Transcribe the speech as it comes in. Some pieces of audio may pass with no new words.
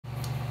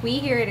We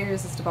here at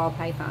Irresistible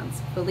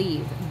Pythons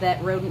believe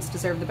that rodents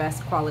deserve the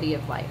best quality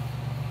of life,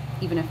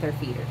 even if they're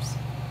feeders.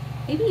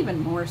 Maybe even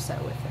more so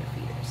if they're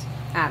feeders.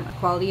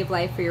 Quality of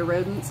life for your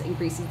rodents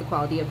increases the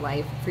quality of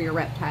life for your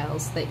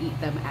reptiles that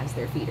eat them as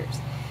their feeders.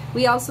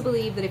 We also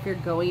believe that if you're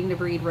going to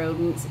breed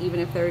rodents, even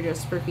if they're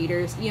just for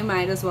feeders, you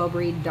might as well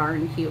breed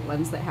darn cute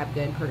ones that have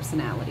good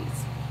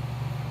personalities.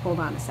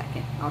 Hold on a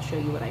second, I'll show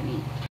you what I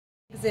mean.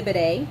 Exhibit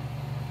A,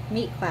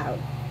 meet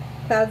Cloud.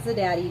 Cloud's the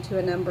daddy to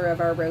a number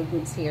of our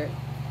rodents here.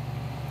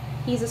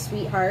 He's a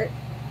sweetheart,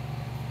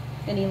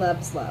 and he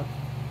loves love.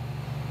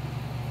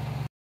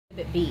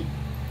 Exhibit B,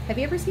 have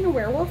you ever seen a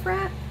werewolf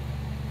rat?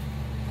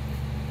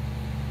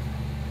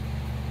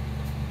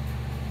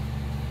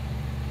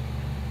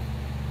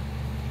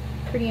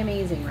 Pretty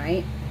amazing,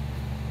 right?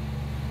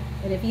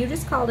 And if you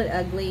just called it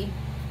ugly,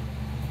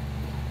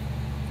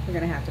 we're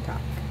gonna have to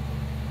talk.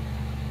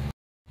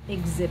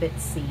 Exhibit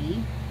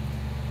C,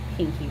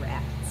 pinky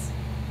rats.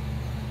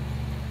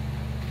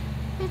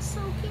 It's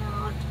so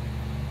cute.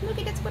 Look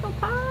at its little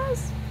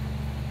paws.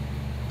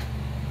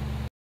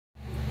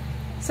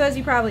 So as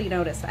you probably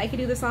noticed, I could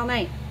do this all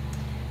night.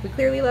 We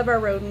clearly love our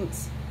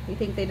rodents. We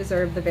think they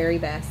deserve the very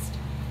best.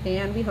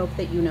 And we hope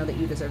that you know that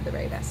you deserve the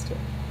very best too.